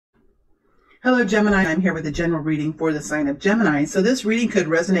Hello, Gemini. I'm here with a general reading for the sign of Gemini. So this reading could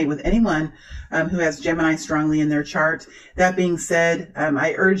resonate with anyone who has Gemini strongly in their chart. That being said,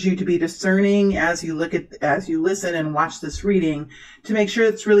 I urge you to be discerning as you listen and watch this reading to make sure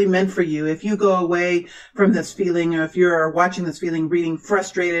it's really meant for you. If you go away from this feeling, or if you're watching this feeling, reading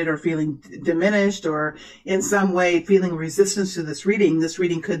frustrated or feeling diminished or in some way feeling resistance to this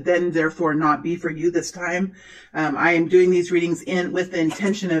reading could then therefore not be for you this time. I am doing these readings with the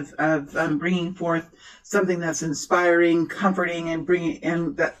intention of bringing forth something that's inspiring, comforting,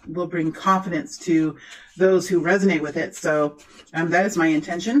 and that will bring confidence to those who resonate with it. So that is my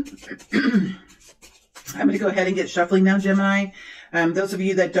intention. I'm going to go ahead and get shuffling now, Gemini. Those of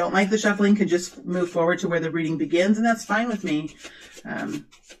you that don't like the shuffling can just move forward to where the reading begins, and that's fine with me.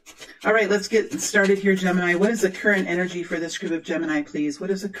 All right, let's get started here, Gemini. What is the current energy for this group of Gemini, please?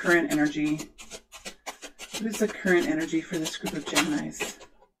 What is the current energy? What is the current energy for this group of Geminis?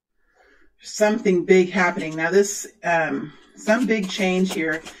 Something big happening. Now this, some big change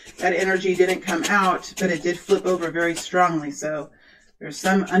here. That energy didn't come out, but it did flip over very strongly. So there's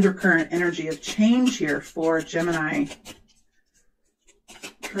some undercurrent energy of change here for Gemini.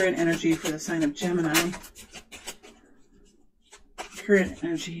 Current energy for the sign of Gemini. Current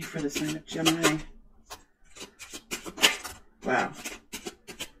energy for the sign of Gemini. Wow.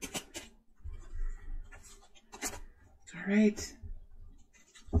 All right.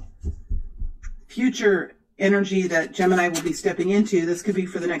 Future energy that Gemini will be stepping into. This could be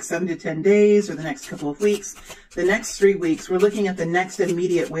for the next 7 to 10 days or the next couple of weeks. The next 3 weeks, we're looking at the next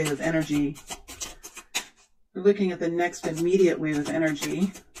immediate wave of energy. We're looking at the next immediate wave of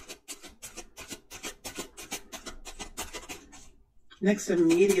energy. Next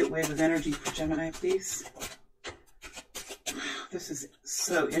immediate wave of energy for Gemini, please. This is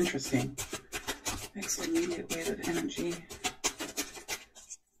so interesting. Next immediate wave of energy.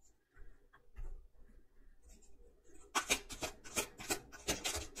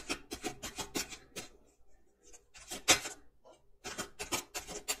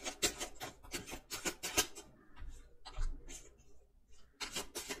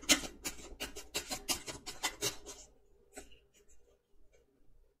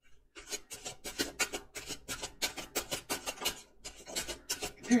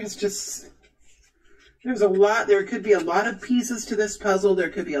 There's a lot, there could be a lot of pieces to this puzzle. There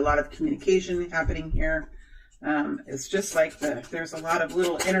could be a lot of communication happening here. It's just like there's a lot of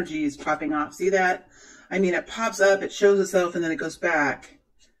little energies popping off. See that? I mean, it pops up, it shows itself, and then it goes back.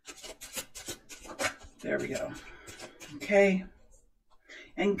 There we go. Okay.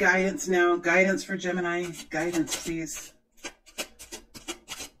 And guidance now. Guidance for Gemini. Guidance, please.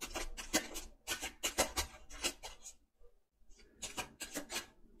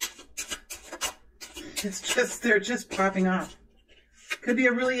 They're just popping off. Could be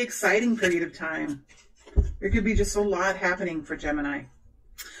a really exciting period of time. There could be just a lot happening for Gemini.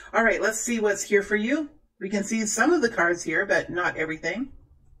 All right, let's see what's here for you. We can see some of the cards here, but not everything.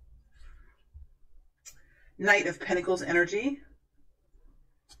 Knight of Pentacles energy.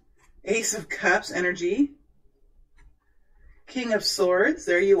 Ace of Cups energy. King of Swords,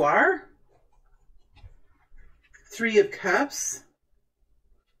 there you are. Three of Cups.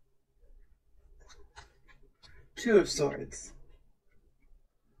 Two of Swords.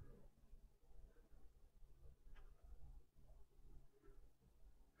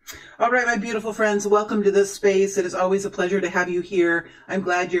 All right, my beautiful friends, welcome to this space. It is always a pleasure to have you here. I'm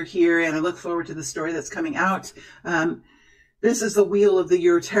glad you're here, and I look forward to the story that's coming out. This is the Wheel of the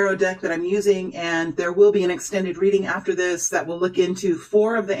Year Tarot deck that I'm using, and there will be an extended reading after this that will look into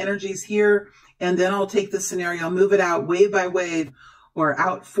 4 of the energies here, and then I'll take the scenario, move it out wave by wave, or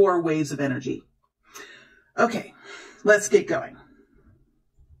out 4 waves of energy. Okay, let's get going.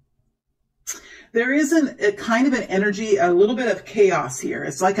 There is a kind of an energy, a little bit of chaos here.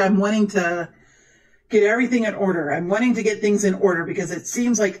 It's like I'm wanting to get everything in order. I'm wanting to get things in order because it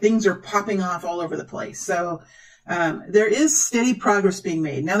seems like things are popping off all over the place. So there is steady progress being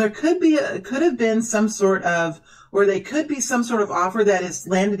made. Now there could have been some sort of, or they could be some sort of offer that has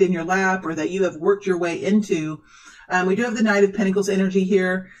landed in your lap or that you have worked your way into. We do have the Knight of Pentacles energy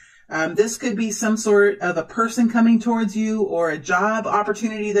here. This could be some sort of a person coming towards you or a job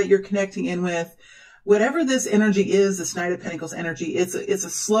opportunity that you're connecting in with. Whatever this energy is, this Knight of Pentacles energy, it's a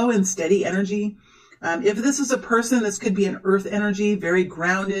slow and steady energy. If this is a person, this could be an earth energy, very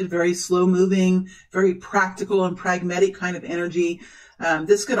grounded, very slow moving, very practical and pragmatic kind of energy.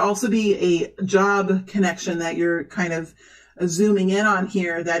 This could also be a job connection that you're kind of zooming in on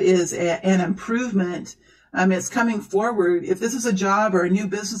here that is an improvement. It's coming forward. If this is a job or a new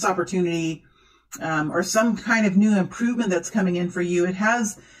business opportunity or some kind of new improvement that's coming in for you, it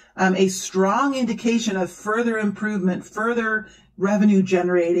has a strong indication of further improvement, further revenue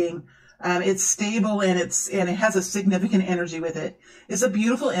generating. It's stable and it has a significant energy with it. It's a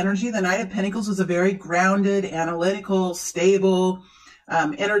beautiful energy. The Knight of Pentacles is a very grounded, analytical, stable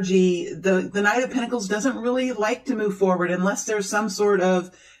energy. The Knight of Pentacles doesn't really like to move forward unless there's some sort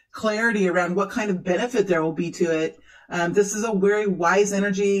of clarity around what kind of benefit there will be to it. This is a very wise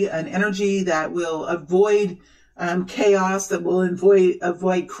energy, an energy that will avoid chaos, that will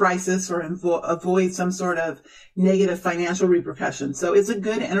avoid crisis, or avoid some sort of negative financial repercussions. So it's a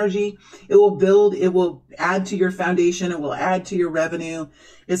good energy. It will build, it will add to your foundation, it will add to your revenue.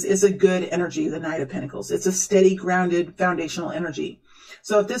 It's a good energy, the Knight of Pentacles. It's a steady, grounded, foundational energy.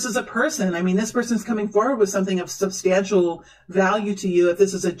 So if this is a person, I mean, this person's coming forward with something of substantial value to you. If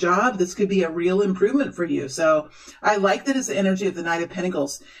this is a job, this could be a real improvement for you. So I like that it's the energy of the Knight of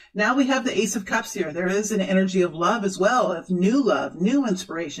Pentacles. Now we have the Ace of Cups here. There is an energy of love as well, of new love, new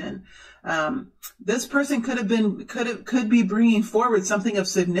inspiration. This person could be bringing forward something of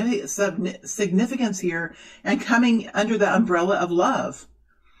significance here and coming under the umbrella of love.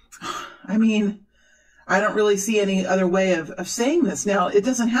 I mean, I don't really see any other way of saying this. Now, it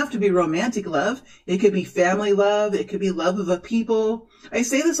doesn't have to be romantic love. It could be family love. It could be love of a people. I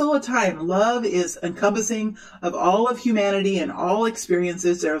say this all the time. Love is encompassing of all of humanity and all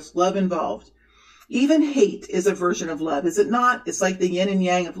experiences. There's love involved. Even hate is a version of love, is it not? It's like the yin and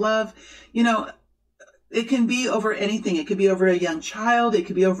yang of love. You know, it can be over anything. It could be over a young child. It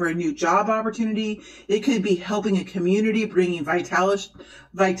could be over a new job opportunity. It could be helping a community, bringing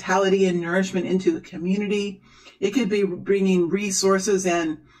vitality and nourishment into a community. It could be bringing resources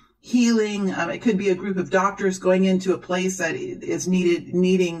and healing. It could be a group of doctors going into a place that is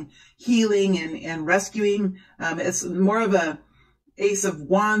needing healing and rescuing. It's more of a Ace of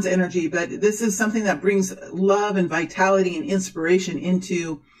Wands energy, but this is something that brings love and vitality and inspiration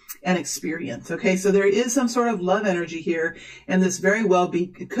into an experience. Okay, so there is some sort of love energy here, and this very well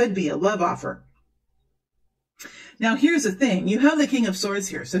could be a love offer. Now, here's the thing. You have the King of Swords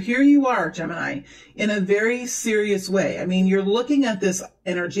here. So here you are, Gemini, in a very serious way. I mean, you're looking at this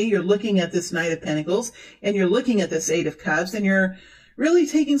energy, you're looking at this Knight of Pentacles, and you're looking at this Eight of Cups, and you're really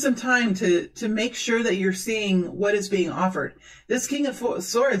taking some time to make sure that you're seeing what is being offered. This King of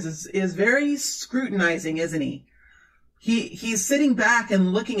Swords is very scrutinizing, isn't he? He's sitting back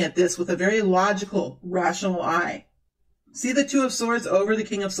and looking at this with a very logical, rational eye. See the Two of Swords over the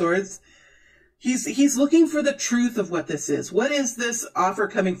King of Swords? He's looking for the truth of what this is. What is this offer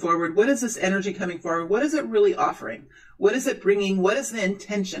coming forward? What is this energy coming forward? What is it really offering? What is it bringing? What is the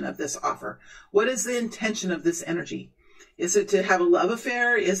intention of this offer? What is the intention of this energy? Is it to have a love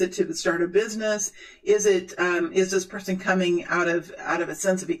affair? Is it to start a business? Is this person coming out of a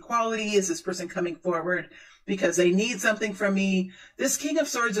sense of equality? Is this person coming forward because they need something from me? This King of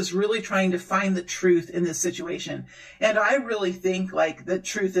Swords is really trying to find the truth in this situation. And I really think like the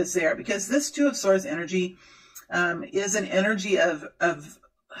truth is there, because this Two of Swords energy is an energy of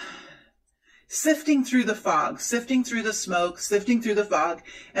sifting through the fog, sifting through the smoke, sifting through the fog,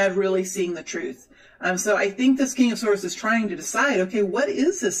 and really seeing the truth. So I think this King of Swords is trying to decide, okay, what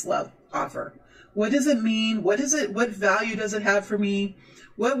is this love offer? What does it mean? What is it? What value does it have for me?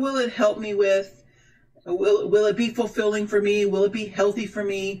 What will it help me with? Will it be fulfilling for me? Will it be healthy for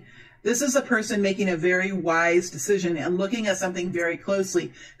me? This is a person making a very wise decision and looking at something very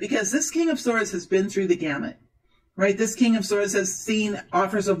closely, because this King of Swords has been through the gamut, right? This King of Swords has seen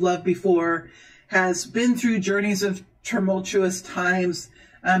offers of love before, has been through journeys of tumultuous times.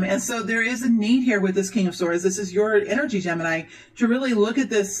 And so there is a need here with this King of Swords. This is your energy, Gemini, to really look at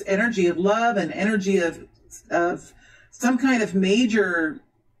this energy of love and energy of some kind of major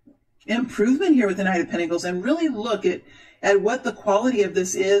improvement here with the Knight of Pentacles, and really look at what the quality of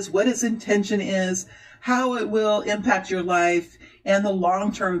this is, what its intention is, how it will impact your life, and the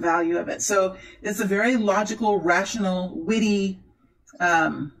long-term value of it. So it's a very logical, rational, witty,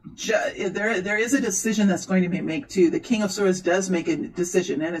 there is a decision that's going to be made too. The King of Swords does make a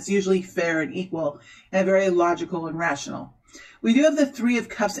decision, and it's usually fair and equal and very logical and rational. We do have the Three of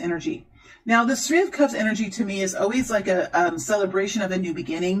Cups energy. Now, this Three of Cups energy to me is always like a celebration of a new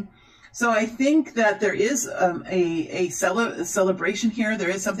beginning. So I think that there is a celebration here. There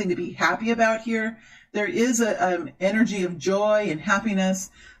is something to be happy about here. There is an energy of joy and happiness.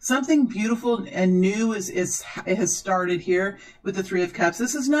 Something beautiful and new has started here with the Three of Cups.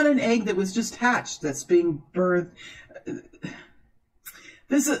 This is not an egg that was just hatched, that's being birthed.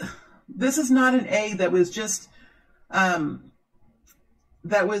 This is not an egg that was just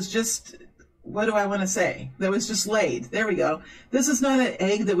what do I want to say? That was just laid. There we go. This is not an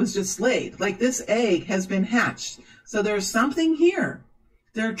egg that was just laid. Like, this egg has been hatched. So there's something here.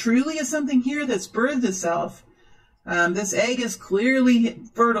 There truly is something here that's birthed itself. This egg is clearly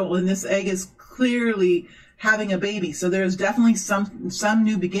fertile, and this egg is clearly having a baby. So there's definitely some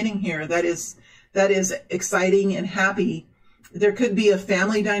new beginning here that is exciting and happy. There could be a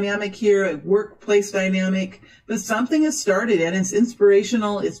family dynamic here, a workplace dynamic, but something has started, and it's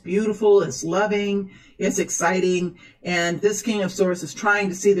inspirational, it's beautiful, it's loving, it's exciting, and this King of Swords is trying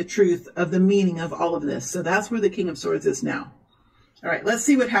to see the truth of the meaning of all of this. So that's where the King of Swords is now. All right, let's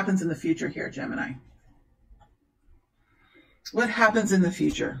see what happens in the future here, Gemini. What happens in the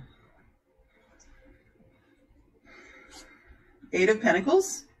future? Eight of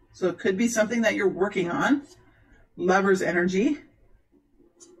Pentacles. So it could be something that you're working on. Lover's energy.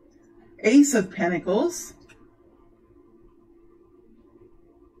 Ace of Pentacles.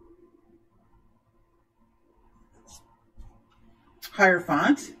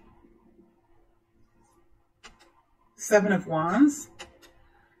 Hierophant. Seven of Wands.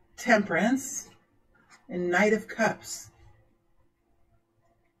 Temperance. And Knight of Cups.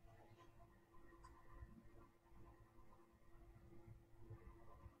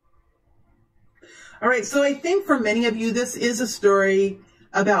 All right, so I think for many of you, this is a story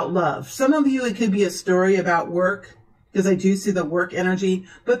about love. Some of you, it could be a story about work, because I do see the work energy.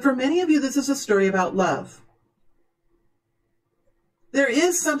 But for many of you, this is a story about love. There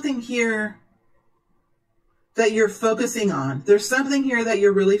is something here that you're focusing on. There's something here that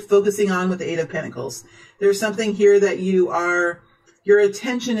you're really focusing on with the Eight of Pentacles. There's something here that your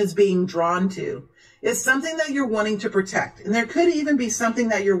attention is being drawn to. It's something that you're wanting to protect. And there could even be something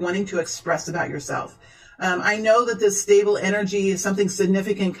that you're wanting to express about yourself. I know that this stable energy is something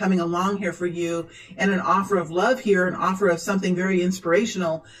significant coming along here for you, and an offer of love here, an offer of something very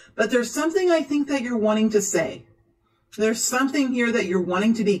inspirational. But there's something I think that you're wanting to say. There's something here that you're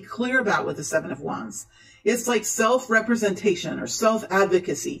wanting to be clear about with the Seven of Wands. It's like self-representation or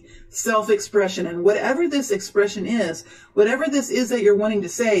self-advocacy, self-expression. And whatever this expression is, whatever this is that you're wanting to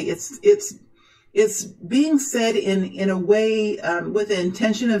say, it's being said in a way with the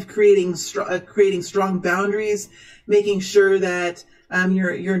intention of creating strong boundaries, making sure that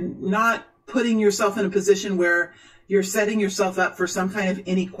you're not putting yourself in a position where you're setting yourself up for some kind of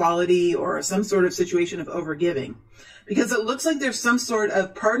inequality or some sort of situation of overgiving. Because it looks like there's some sort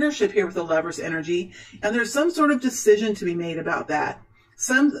of partnership here with the Lover's energy, and there's some sort of decision to be made about that.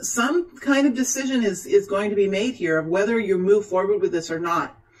 Some kind of decision is going to be made here of whether you move forward with this or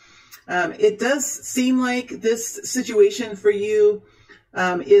not. It does seem like this situation for you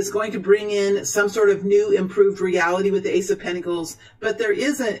is going to bring in some sort of new improved reality with the Ace of Pentacles, but there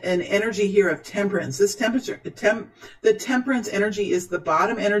is an energy here of temperance. The temperance energy is the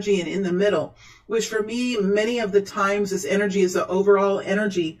bottom energy and in the middle, which for me, many of the times this energy is the overall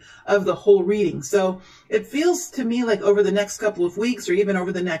energy of the whole reading. So it feels to me like over the next couple of weeks or even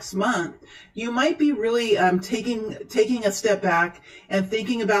over the next month, you might be really taking a step back and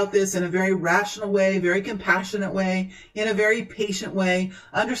thinking about this in a very rational way, very compassionate way, in a very patient way,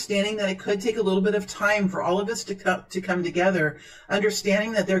 understanding that it could take a little bit of time for all of this to come together,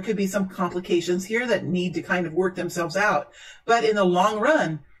 understanding that there could be some complications here that need to kind of work themselves out. But in the long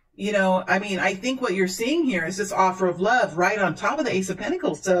run, you know, I mean, I think what you're seeing here is this offer of love right on top of the Ace of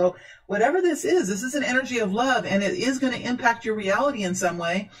Pentacles. So whatever this is an energy of love, and it is going to impact your reality in some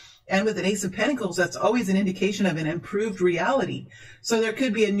way. And with an Ace of Pentacles, that's always an indication of an improved reality. So there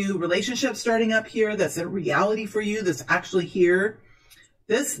could be a new relationship starting up here that's a reality for you, that's actually here.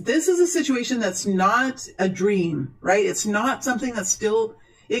 This is a situation that's not a dream, right? It's not something that's still,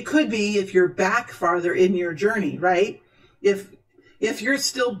 it could be if you're back farther in your journey, right? If you're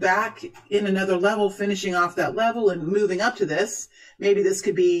still back in another level, finishing off that level and moving up to this, maybe this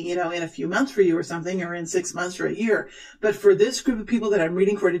could be, you know, in a few months for you or something, or in 6 months or a year. But for this group of people that I'm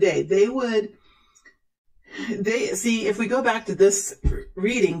reading for today, see, if we go back to this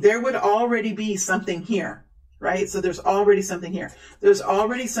reading, there would already be something here, right? So there's already something here. There's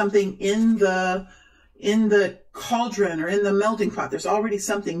already something in the cauldron or in the melting pot. There's already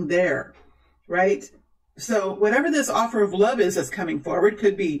something there, right? So whatever this offer of love is that's coming forward,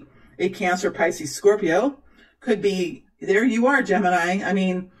 could be a Cancer, Pisces, Scorpio, could be, there you are, Gemini. I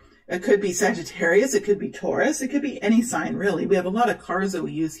mean, it could be Sagittarius, it could be Taurus, it could be any sign, really. We have a lot of cards that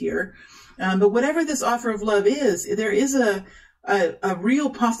we use here. But whatever this offer of love is, there is a real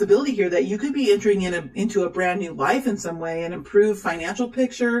possibility here that you could be entering into a brand new life in some way, an improved financial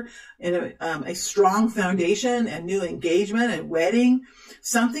picture, and a strong foundation, a new engagement, a wedding,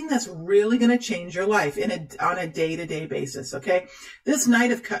 something that's really going to change your life on a day-to-day basis, okay? This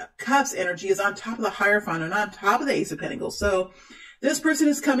Knight of Cups energy is on top of the Hierophant and on top of the Ace of Pentacles. So This person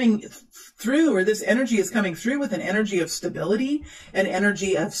is coming through, or this energy is coming through with an energy of stability, an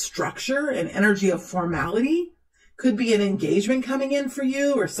energy of structure, an energy of formality. Could be an engagement coming in for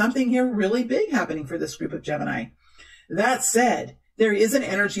you, or something here really big happening for this group of Gemini. That said, there is an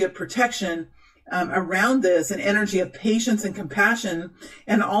energy of protection around this, an energy of patience and compassion,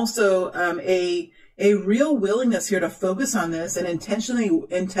 and also a real willingness here to focus on this and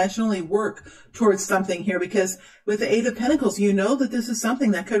intentionally work towards something here, because with the Eight of Pentacles, you know that this is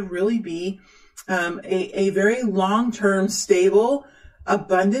something that could really be a very long-term, stable,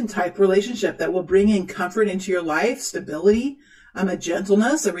 abundant type relationship that will bring in comfort into your life, stability, a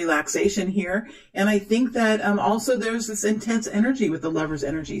gentleness, a relaxation here. And I think that also there's this intense energy with the Lover's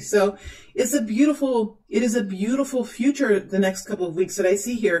energy. So it is a beautiful future the next couple of weeks that I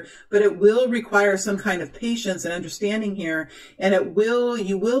see here, but it will require some kind of patience and understanding here. And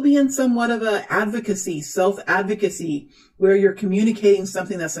you will be in somewhat of a advocacy, self-advocacy, where you're communicating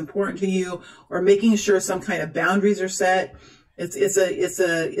something that's important to you, or making sure some kind of boundaries are set.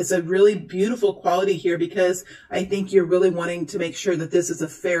 It's a really beautiful quality here, because I think you're really wanting to make sure that this is a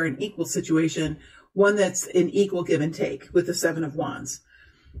fair and equal situation, one that's an equal give and take with the Seven of Wands.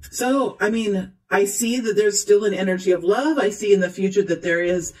 So, I mean, I see that there's still an energy of love. I see in the future that there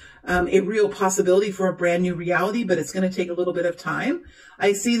is a real possibility for a brand new reality, but it's going to take a little bit of time.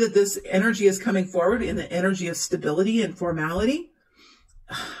 I see that this energy is coming forward in the energy of stability and formality.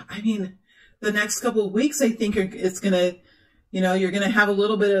 I mean, the next couple of weeks, I think it's going to, you're going to have a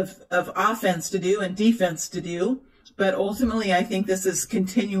little bit of offense to do and defense to do. But ultimately, I think this is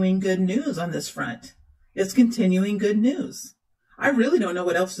continuing good news on this front. It's continuing good news. I really don't know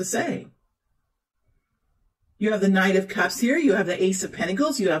what else to say. You have the Knight of Cups here. You have the Ace of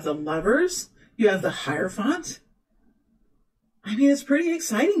Pentacles. You have the Lovers. You have the Hierophant. I mean, it's pretty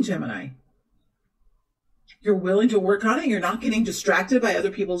exciting, Gemini. You're willing to work on it. You're not getting distracted by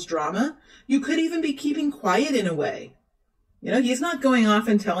other people's drama. You could even be keeping quiet in a way. He's not going off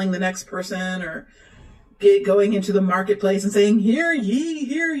and telling the next person, or going into the marketplace and saying, hear ye,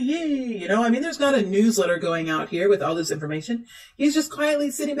 hear ye. I mean, there's not a newsletter going out here with all this information. He's just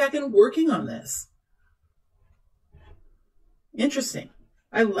quietly sitting back and working on this. Interesting.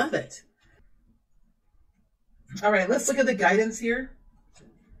 I love it. All right, let's look at the guidance here.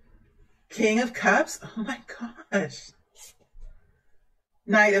 King of Cups. Oh my gosh.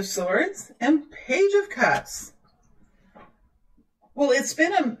 Knight of Swords and Page of Cups. Well, it's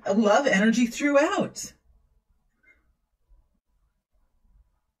been a love energy throughout.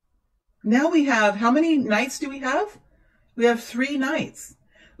 Now we have, how many knights do we have? We have 3 knights.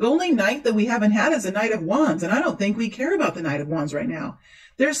 The only knight that we haven't had is a Knight of Wands, and I don't think we care about the Knight of Wands right now.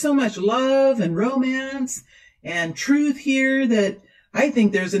 There's so much love and romance and truth here that I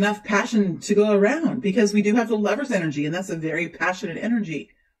think there's enough passion to go around, because we do have the Lover's energy, and that's a very passionate energy.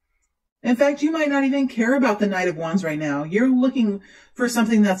 In fact, you might not even care about the Knight of Wands right now. You're looking for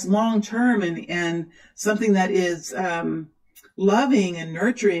something that's long-term and something that is loving and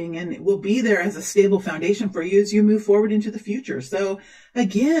nurturing, and it will be there as a stable foundation for you as you move forward into the future. So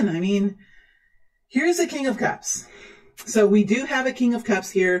again, I mean, here's the King of Cups. So we do have a King of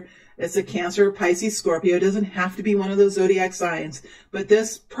Cups here. It's a Cancer, Pisces, Scorpio. It doesn't have to be one of those zodiac signs, but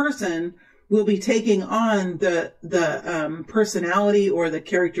this person will be taking on the personality or the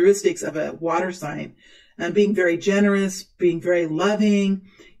characteristics of a water sign, being very generous, being very loving,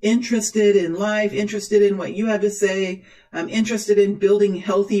 interested in life, interested in what you have to say, interested in building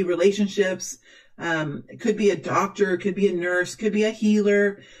healthy relationships. It could be a doctor, could be a nurse, could be a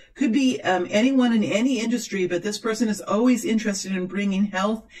healer, could be anyone in any industry, but this person is always interested in bringing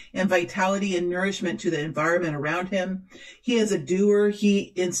health and vitality and nourishment to the environment around him. He is a doer.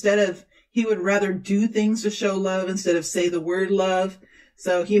 He would rather do things to show love instead of say the word love.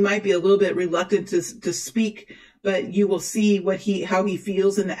 So he might be a little bit reluctant to speak, but you will see how he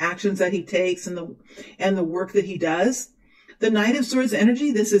feels in the actions that he takes and the work that he does. The Knight of Swords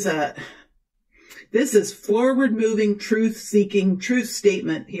energy, this is forward moving, truth seeking, truth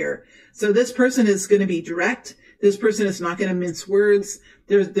statement here. So this person is going to be direct. This person is not going to mince words.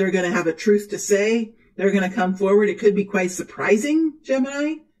 They're going to have a truth to say. They're going to come forward. It could be quite surprising,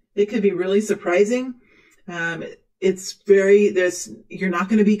 Gemini. It could be really surprising. You're not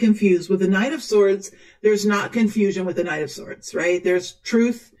going to be confused. With the Knight of Swords, there's not confusion with the Knight of Swords, right? There's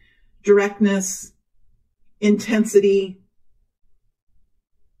truth, directness, intensity.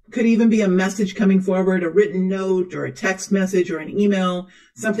 Could even be a message coming forward, a written note or a text message or an email,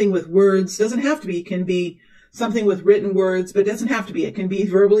 something with words. Doesn't have to be. It can be something with written words, but it doesn't have to be. It can be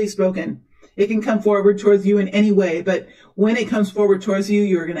verbally spoken. It can come forward towards you in any way, but when it comes forward towards you,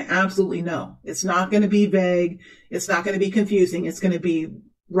 you're going to absolutely know. It's not going to be vague. It's not going to be confusing. It's going to be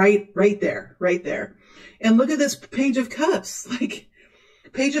right there. And look at this Page of Cups. Like,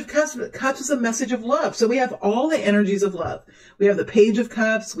 Page of Cups is a message of love. So we have all the energies of love. We have the Page of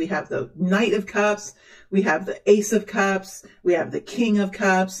Cups. We have the Knight of Cups. We have the Ace of Cups. We have the King of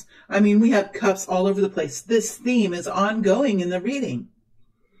Cups. I mean, we have cups all over the place. This theme is ongoing in the reading.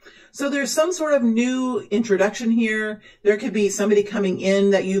 So there's some sort of new introduction here. There could be somebody coming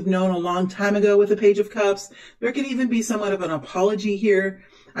in that you've known a long time ago with the Page of Cups. There could even be somewhat of an apology here.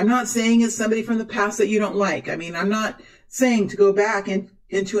 I'm not saying it's somebody from the past that you don't like. I mean, I'm not saying to go back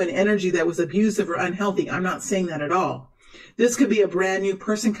into an energy that was abusive or unhealthy. I'm not saying that at all. This could be a brand new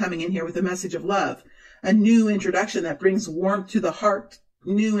person coming in here with a message of love, a new introduction that brings warmth to the heart,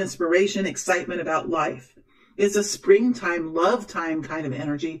 new inspiration, excitement about life. It's a springtime, love time kind of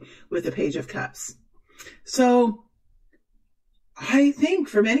energy with the Page of Cups. So I think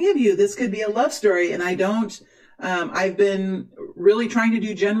for many of you, this could be a love story. And I've been really trying to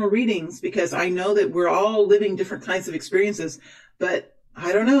do general readings because I know that we're all living different kinds of experiences, but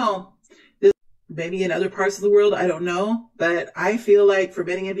I don't know. Maybe in other parts of the world, I don't know, but I feel like for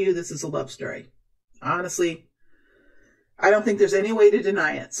many of you, this is a love story. Honestly, I don't think there's any way to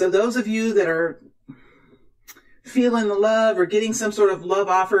deny it. So those of you that are feeling the love or getting some sort of love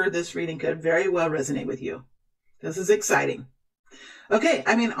offer, this reading could very well resonate with you. This is exciting. Okay,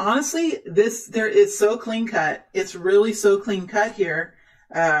 I mean, honestly, there is so clean cut. It's really so clean cut here.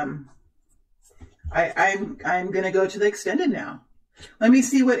 I'm going to go to the extended now. Let me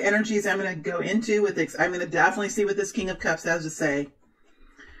see what energies I'm going to go into with this. I'm going to definitely see what this King of Cups has to say.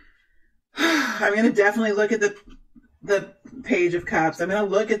 I'm going to definitely look at the Page of Cups. I'm going to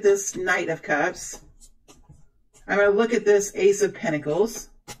look at this Knight of Cups. I'm going to look at this Ace of Pentacles.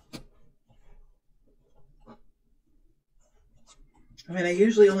 I mean, I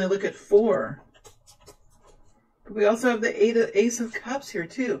usually only look at 4. But we also have the Ace of Cups here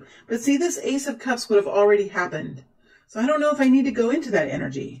too. But see, this Ace of Cups would have already happened. So I don't know if I need to go into that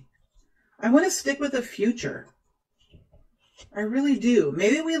energy. I want to stick with the future. I really do.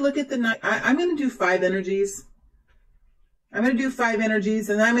 Maybe we look at the night. I'm going to do 5 energies. I'm going to do 5 energies,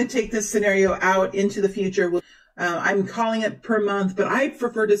 and I'm going to take this scenario out into the future. I'm calling it per month, but I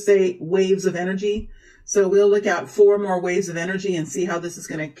prefer to say waves of energy. So we'll look at 4 more waves of energy and see how this is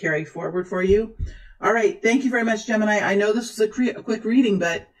going to carry forward for you. All right. Thank you very much, Gemini. I know this was a quick reading,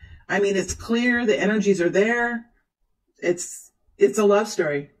 but I mean, it's clear. The energies are there. It's a love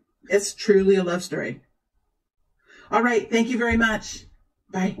story. It's truly a love story. All right. Thank you very much.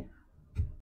 Bye.